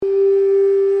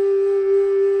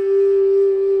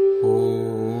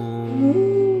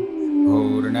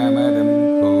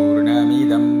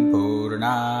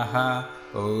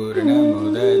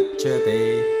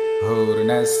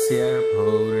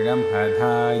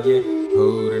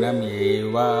पूर्णमेवावशिष्यते।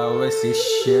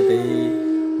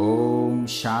 ॐ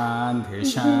शान्ति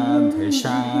शान्ति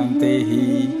शान्तिः।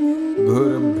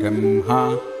 गुरुब्रह्मा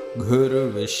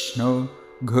गुरुविष्णु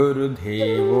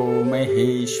गुरुदेवो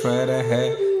महेश्वरः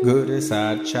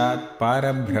गुरुसाक्षात्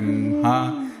परब्रह्मा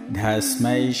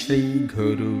तस्मै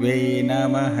श्रीगुरुवे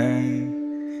नमः।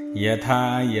 यथा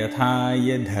यथा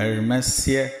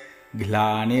धर्मस्य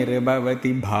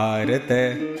ग्लानिर्भवति भारत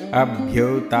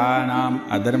अभ्युत्थानम्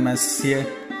अधर्मस्य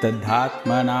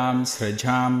तदात्मनां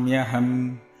सृजाम्यहम्।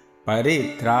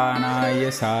 परित्राणाय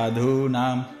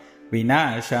साधूनां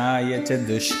विनाशाय च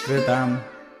दुष्कृतां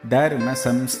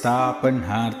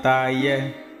धर्मसंस्थापनार्थाय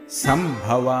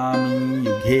संभवामि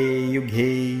युगे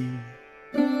युगे।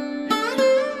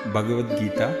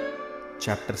 Bhagavad Gita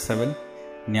Chapter 7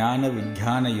 Jnana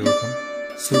Vijnana Yogam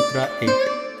Sutra 8.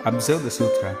 Observe the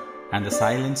sutra and the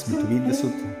silence between the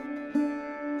sutra.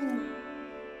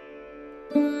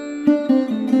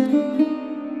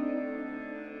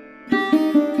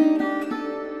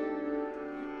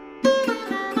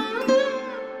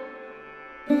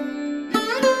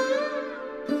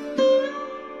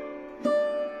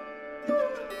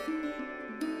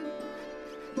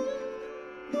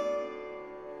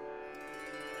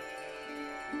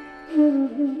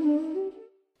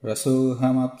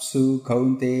 रसोऽहमप्सु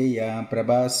कौन्तेय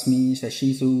प्रभास्मि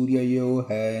शशिसूर्ययोः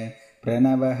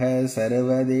प्रणवः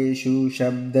सर्वदेषु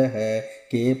शब्दः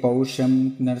के पौषं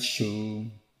नर्षु।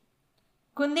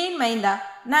 குந்தியின் மைந்தா,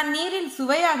 நான் நீரில்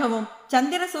சுவையாகவும்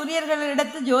சந்திர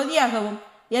சூரியர்களிடத்து ஜோதியாகவும்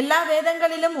எல்லா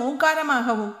வேதங்களிலும்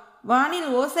ஓங்காரமாகவும் வானில்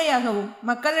ஓசையாகவும்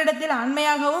மக்களிடத்தில்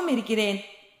ஆண்மையாகவும் இருக்கிறேன்.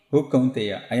 O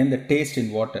Kaunteya, I am the taste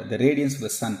in water, the radiance of the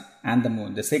sun and the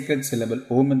moon, the sacred syllable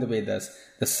Om in the Vedas,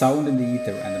 the sound in the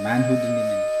ether, and the manhood in the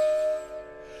men.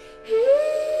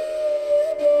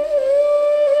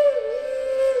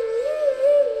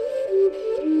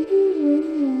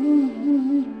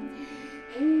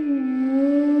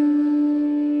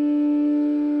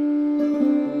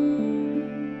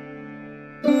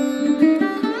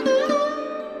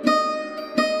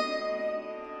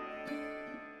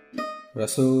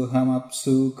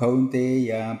 रसोऽहमप्सु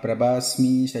कौन्तेय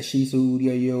प्रभास्मि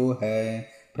शशिसूर्ययोः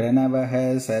प्रणवः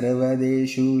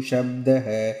सर्वदेषु शब्दः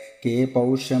के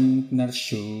पौषं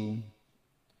नर्षु।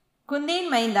 குந்தியின்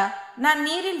மைந்தா, நான்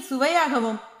நீரில்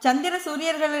சுவையாகவும் சந்திர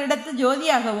சூரியர்களிடத்து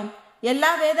ஜோதியாகவும்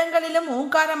எல்லா வேதங்களிலும்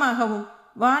ஓங்காரமாகவும்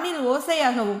வானில்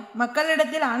ஓசையாகவும்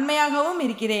மக்களிடத்தில் ஆண்மையாகவும்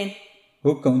இருக்கிறேன்.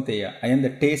 O Kaunteya, I am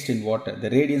the taste in water, the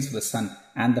radiance of the sun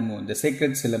and the moon, the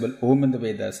sacred syllable Om in the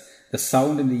Vedas, the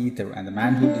sound in the ether, and the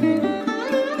manhood in the men.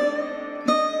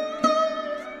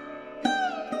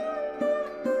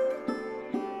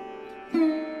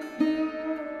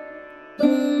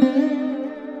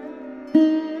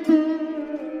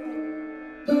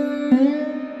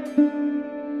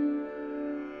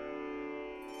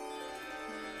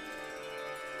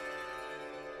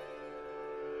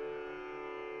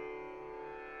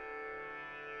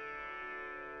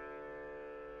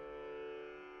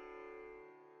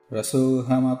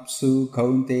 रसोऽहमप्सु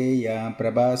कौन्तेय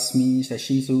प्रभास्मि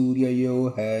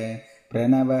शशिसूर्ययोः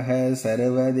प्रणवः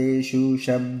सर्वदेषु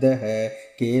शब्दः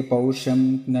के पौषं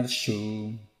नर्षु।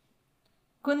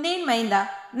 குந்தியின் மைந்தா,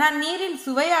 நான் நீரில்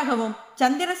சுவையாகவும்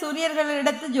சந்திர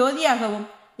சூரியர்களிடத்து ஜோதியாகவும்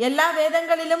எல்லா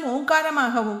வேதங்களிலும்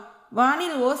ஓங்காரமாகவும்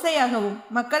வானில் ஓசையாகவும்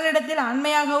மக்களிடத்தில்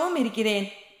ஆண்மையாகவும் இருக்கிறேன்.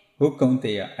 O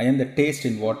Kaunteya, I am the taste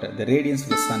in water, the radiance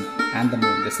of the sun and the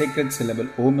moon, the sacred syllable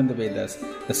Om in the Vedas,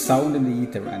 the sound in the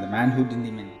ether, and the manhood in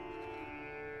the men.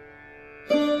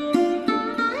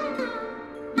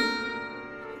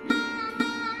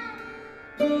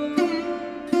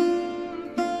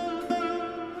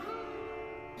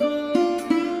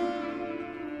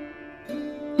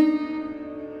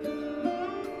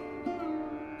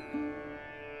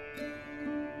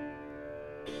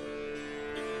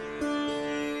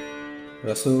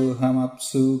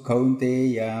 रसोऽहमप्सु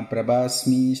कौन्तेय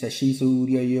प्रभास्मि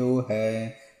शशिसूर्ययोः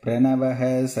प्रणवः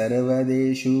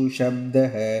सर्वदेषु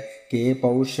शब्दः के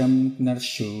पौषं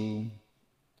नर्षु।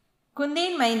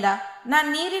 குந்தியின் மைந்தா, நான்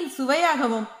நீரில்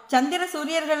சுவையாகவும் சந்திர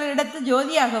சூரியர்களிடத்து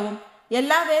ஜோதியாகவும்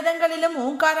எல்லா வேதங்களிலும்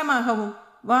ஓங்காரமாகவும்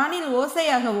வானில்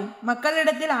ஓசையாகவும்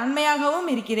மக்களிடத்தில் ஆண்மையாகவும்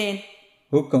இருக்கிறேன்.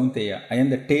 O Kaunteya, I am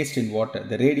the taste in water,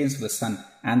 the radiance of the sun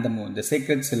and the moon, the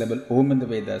sacred syllable Om in the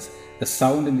Vedas, the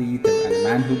sound in the ether, and the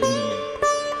manhood in the men.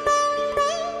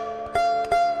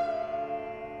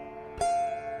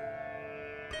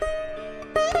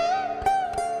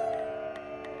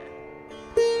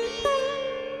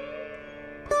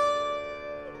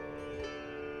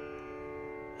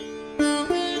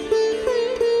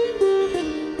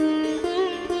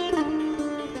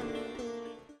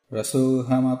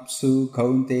 रसोऽहमप्सु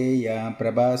कौन्तेय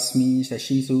प्रभास्मि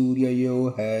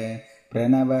शशिसूर्ययोः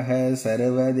प्रणवः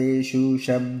सर्वदेषु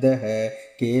शब्दः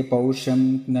के पौषं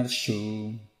नर्षु.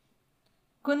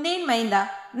 குந்தேன் மைந்தா,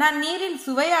 நான் நீரில்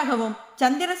சுவையாகவும்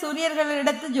சந்திர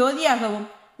சூரியர்களிடத்து ஜோதியாகவும்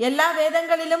எல்லா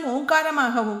வேதங்களிலும்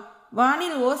ஓங்காரமாகவும்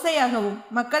வானில் ஓசையாகவும்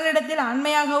மக்களிடத்தில்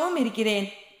ஆண்மையாகவும் இருக்கிறேன்.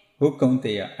 O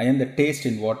Kaunteya, I am the taste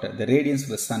in water, the radiance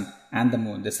of the sun and the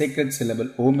moon, the sacred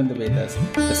syllable Om in the Vedas,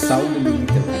 the sound in the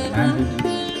ether and the manhood in the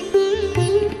wind.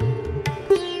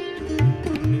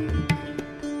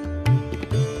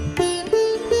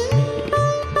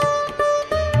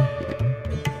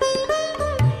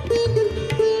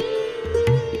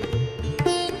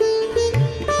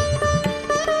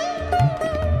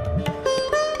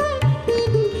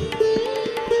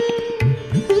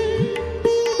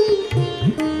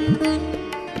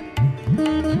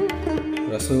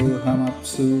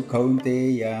 रसोऽहमप्सु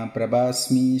कौन्तेय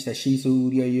प्रभास्मि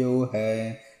शशिसूर्ययोः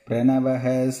प्रणवः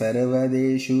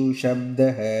सर्वदेषु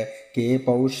शब्दः के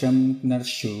पौषं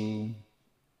नर्षु.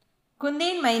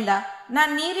 குந்தேன் மைந்தா,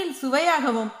 நான் நீரில்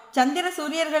சுவையாகவும் சந்திர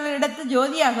சூரியர்களிடத்து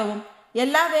ஜோதியாகவும்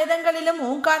எல்லா வேதங்களிலும்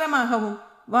ஓங்காரமாகவும்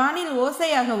வானில்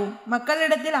ஓசையாகவும்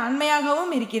மக்களிடத்தில்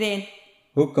ஆண்மையாகவும் இருக்கிறேன்.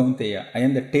 O Kaunteya, I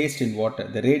am the taste in water,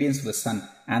 the radiance of the sun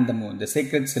and the moon, the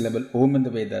sacred syllable Om in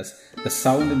the Vedas, the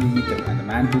sound in the ether and the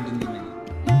manhood in the wind.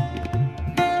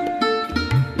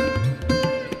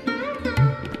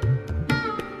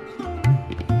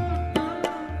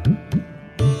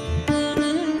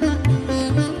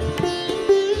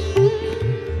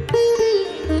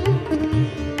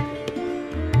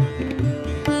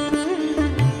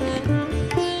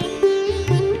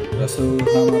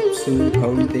 रसोऽहमप्सु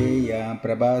कौन्तेय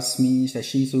प्रभास्मि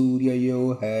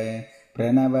शशिसूर्ययोः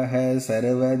प्रणवः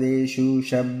सर्वदेषु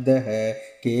शब्दः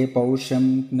के पौषं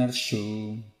नर्षु.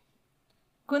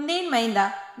 குந்தேன் மைந்தா,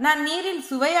 நான் நீரில்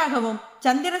சுவையாகவும்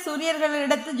சந்திர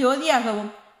சூரியர்களிடத்து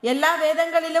ஜோதியாகவும் எல்லா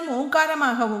வேதங்களிலும்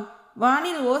ஓங்காரமாகவும்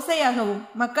வானில் ஓசையாகவும்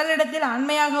மக்களிடத்தில்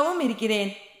ஆண்மையாகவும்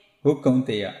இருக்கிறேன். O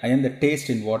Kaunteya, I am the taste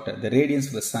in water, the radiance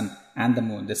of the sun and the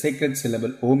moon, the sacred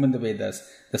syllable Om in the Vedas,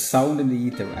 the sound in the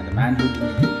ether and the manhood in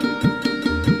the wind.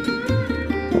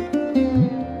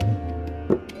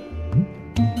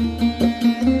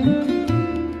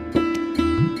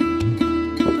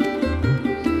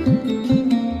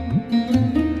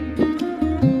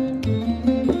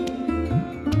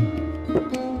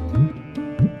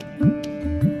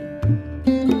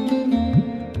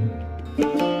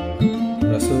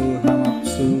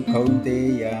 रसोऽहमप्सु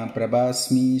कौन्तेय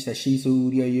प्रभास्मि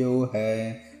शशिसूर्ययोः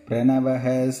प्रणवः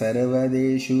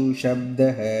सर्वदेषु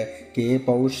शब्दः के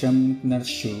पौषं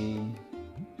नर्षु.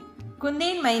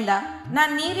 குந்தேன் மைந்தா,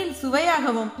 நான் நீரில்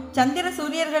சுவையாகவும் சந்திர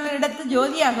சூரியர்களிடத்து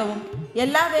ஜோதியாகவும்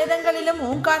எல்லா வேதங்களிலும்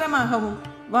ஓங்காரமாகவும்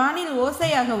வானில்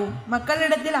ஓசையாகவும்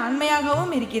மக்களிடத்தில்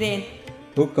ஆண்மையாகவும் இருக்கிறேன்.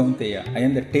 O Kaunteya, I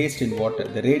am the taste in water,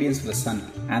 the radiance of the sun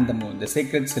and the moon, the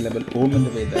sacred syllable Om in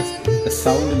the Vedas, the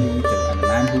sound in the ether and the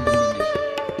manhood in the wind.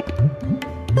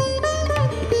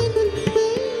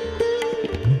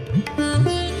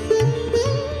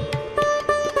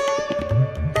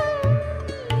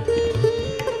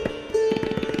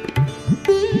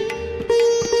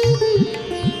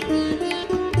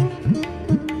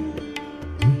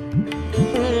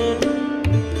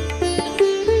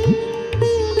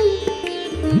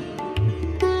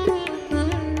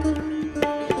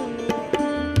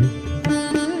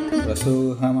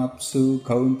 रसोऽहमप्सु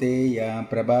कौन्तेय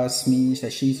प्रभास्मि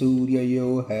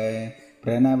शशिसूर्ययोः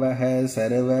प्रणवः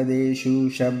सर्वदेषु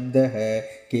शब्दः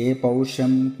के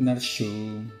पौषं नर्षु.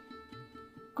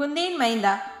 குந்தேன்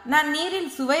மைந்தா, நான் நீரில்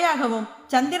சுவையாகவும்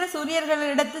சந்திர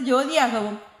சூரியர்களிடத்து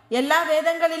ஜோதியாகவும் எல்லா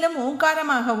வேதங்களிலும்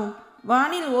ஓங்காரமாகவும்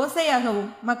வானில்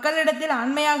ஓசையாகவும் மக்களிடத்தில்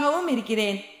ஆண்மையாகவும்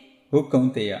இருக்கிறேன். O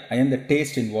Kaunteya, I am the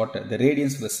taste in water, the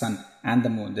radiance of the sun and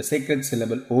the moon, the sacred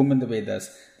syllable Om in the Vedas,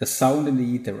 the sound in the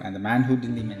ether and the manhood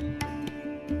in the wind.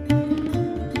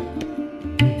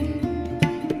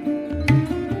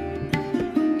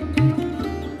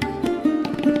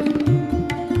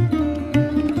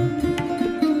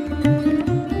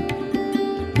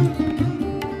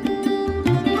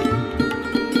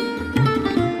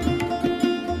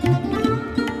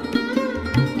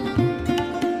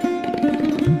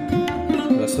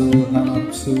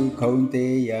 रसोऽहमप्सु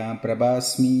कौन्तेय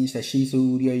प्रभास्मि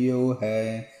शशिसूर्ययोः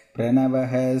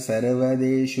प्रणवः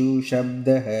सर्वदेषु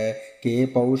शब्दः के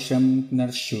पौषं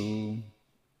नर्षु.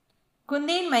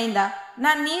 குந்தேன் மைந்தா,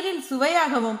 நான் நீரில்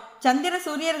சுவையாகவும் சந்திர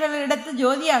சூரியர்களிடத்து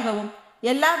ஜோதியாகவும்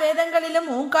எல்லா வேதங்களிலும்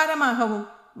ஓங்காரமாகவும்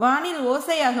வானில்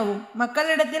ஓசையாகவும்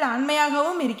மக்களிடத்தில்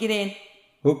ஆண்மையாகவும் இருக்கிறேன்.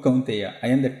 O Kaunteya, I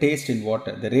am the taste in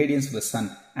water, the radiance of the sun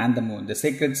and the moon, the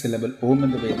sacred syllable Om in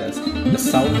the Vedas, the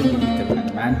sound in the ether, and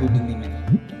the manhood in the many.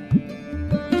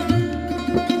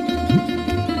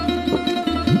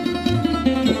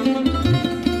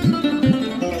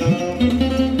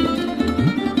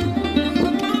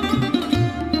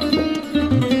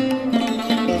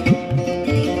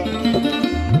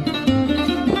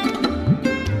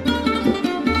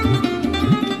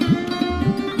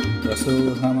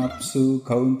 Rasohamapsu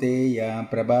Kaunteya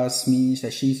Prabhasmi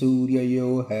Shashi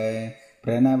Suryayoha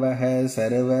Pranavaha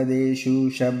Sarvadeshu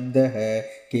Shabdaha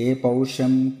Ke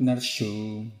Pausham Narshu.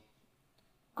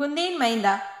 குந்தேன்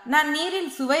மைந்தா, நான்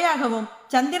நீரில் சுவையாகவும்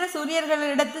சந்திர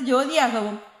சூரியர்களிடத்து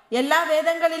ஜோதியாகவும் எல்லா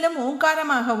வேதங்களிலும்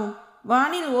ஓங்காரமாகவும்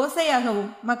வானில்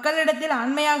ஓசையாகவும் மக்களிடத்தில்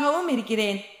ஆண்மையாகவும்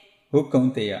இருக்கிறேன். O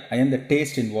Kaunteya, I am the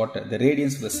taste in water, the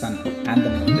radiance of the sun and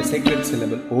the moon, the sacred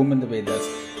syllable Om in the Vedas,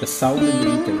 the sound in the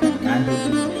ether, and the manhood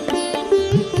in the many.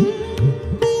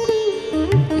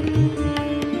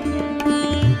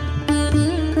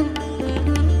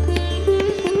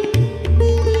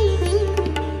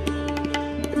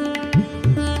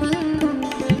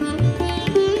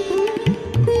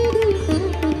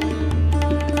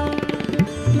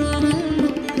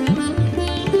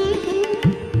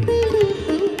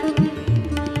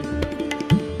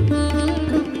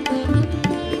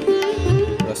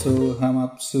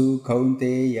 Rasohamapsu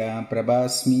Kaunteya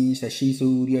Prabhasmi Shashi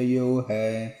Suryayoha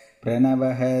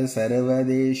Pranavaha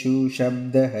Sarvadeshu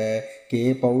Shabdaha Ke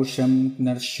Pausham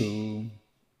Narshu.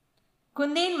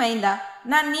 குந்தேன் மைந்தா,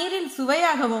 நான் நீரில்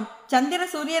சுவையாகவும் சந்திர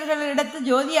சூரியர்களிடத்து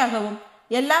ஜோதியாகவும்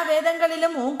எல்லா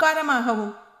வேதங்களிலும்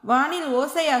ஓங்காரமாகவும் வானில்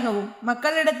ஓசையாகவும்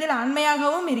மக்களிடத்தில்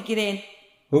ஆண்மையாகவும் இருக்கிறேன்.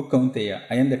 O Kaunteya,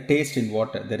 I am the taste in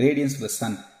water, the radiance of the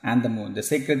sun and the moon, the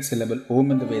sacred syllable Om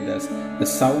in the Vedas, the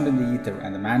sound in the ether,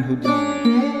 and the manhood in the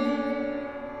many.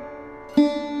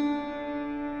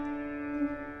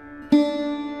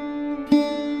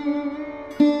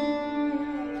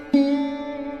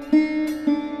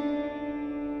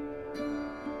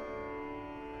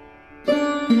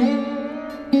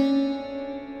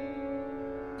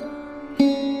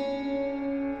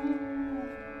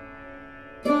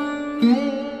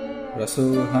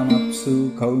 Rasohamapsu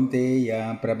Kaunteya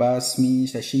Prabhasmi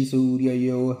Shashi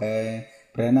Suryayoha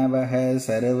Pranavaha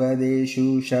Sarvadeshu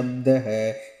Shabdaha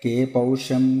Ke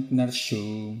Pausham Narshu.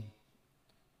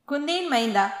 குந்தேன்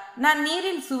மைந்தா, நான்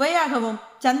நீரில் சுவையாகவும்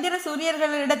சந்திர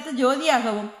சூரியர்களிடத்து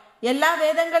ஜோதியாகவும் எல்லா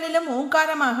வேதங்களிலும்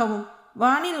ஓங்காரமாகவும்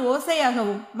வானில்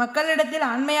ஓசையாகவும் மக்களிடத்தில்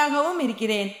ஆண்மையாகவும்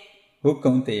இருக்கிறேன். O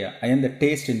Kaunteya, I am the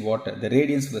taste in water, the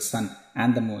radiance of the sun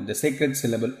and the moon, the sacred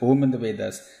syllable Om in the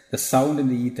Vedas, the sound in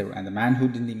the ether, and the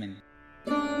manhood in the many.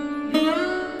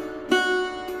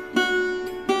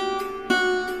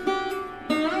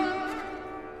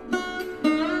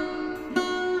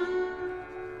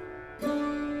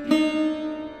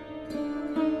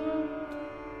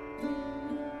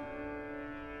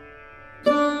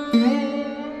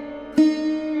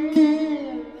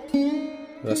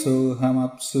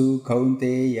 Rasohamapsu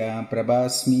Kaunteya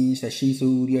Prabhasmi Shashi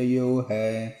Suryayoha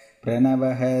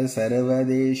Pranavaha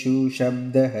Sarvadeshu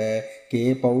Shabdaha Ke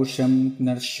Pausham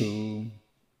Narshu.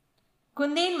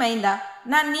 குந்தேன் மைந்தா,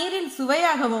 நான் நீரில்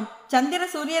சுவையாகவும் சந்திர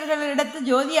சூரியர்களிடத்து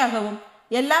ஜோதியாகவும்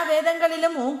எல்லா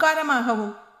வேதங்களிலும்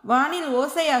ஓங்காரமாகவும் வானில்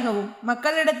ஓசையாகவும்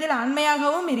மக்களிடத்தில்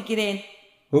ஆண்மையாகவும் இருக்கிறேன்.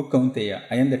 O Kaunteya,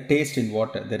 I am the taste in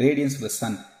water, the radiance of the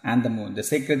sun and the moon, the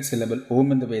sacred syllable Om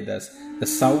in the Vedas, the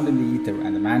sound in the ether,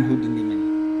 and the manhood in the many.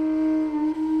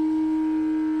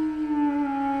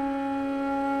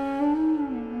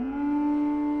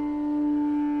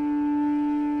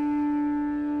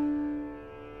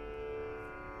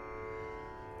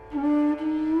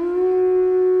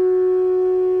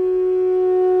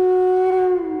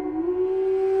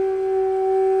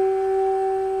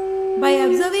 By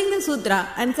observing the sutra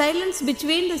and silence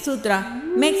between the sutra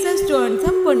makes us to earn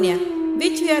some punya,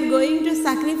 which we are going to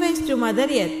sacrifice to Mother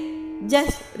Earth.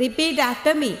 Just repeat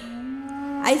after me.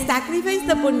 I sacrifice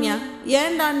the punya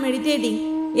earned on meditating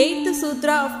 8th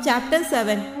sutra of chapter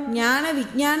 7, Jnana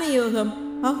Vijnana Yogam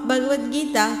of Bhagavad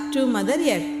Gita to Mother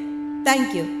Earth. Thank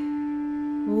you.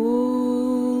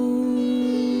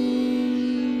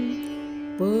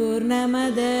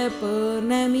 Purnamada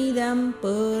Purnamidam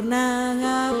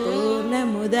Purnaha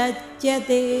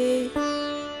Purnamudachyate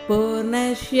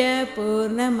Purnasya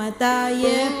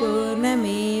Purnamataya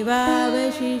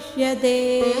Purnamevavashishyate.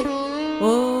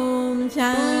 Om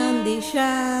Shanti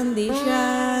Shanti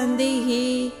Shantihi.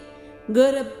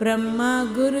 Guru Brahma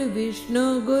Guru Vishnu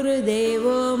Guru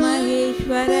Devo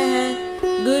Maheshwara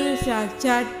Guru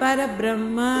Sakshat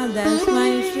Parabrahma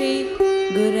Tasmai Shri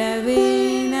Gurave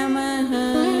Namaha.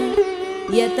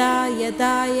 यथा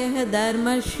यथा यः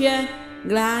धर्मस्य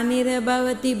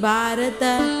ग्लानिर्भवति भारत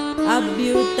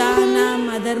अभ्युत्थानम्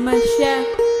अधर्मस्य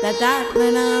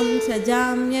तदात्मनां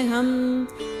सृजाम्यहं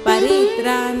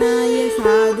परित्राणाय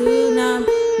साधूनां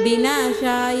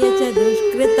विनाशाय च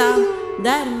दुष्कृतां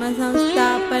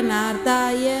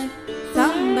धर्मसंस्थापनार्थाय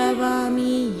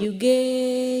संभवामि युगे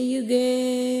युगे.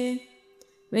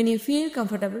 When you feel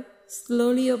comfortable,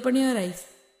 slowly open your eyes.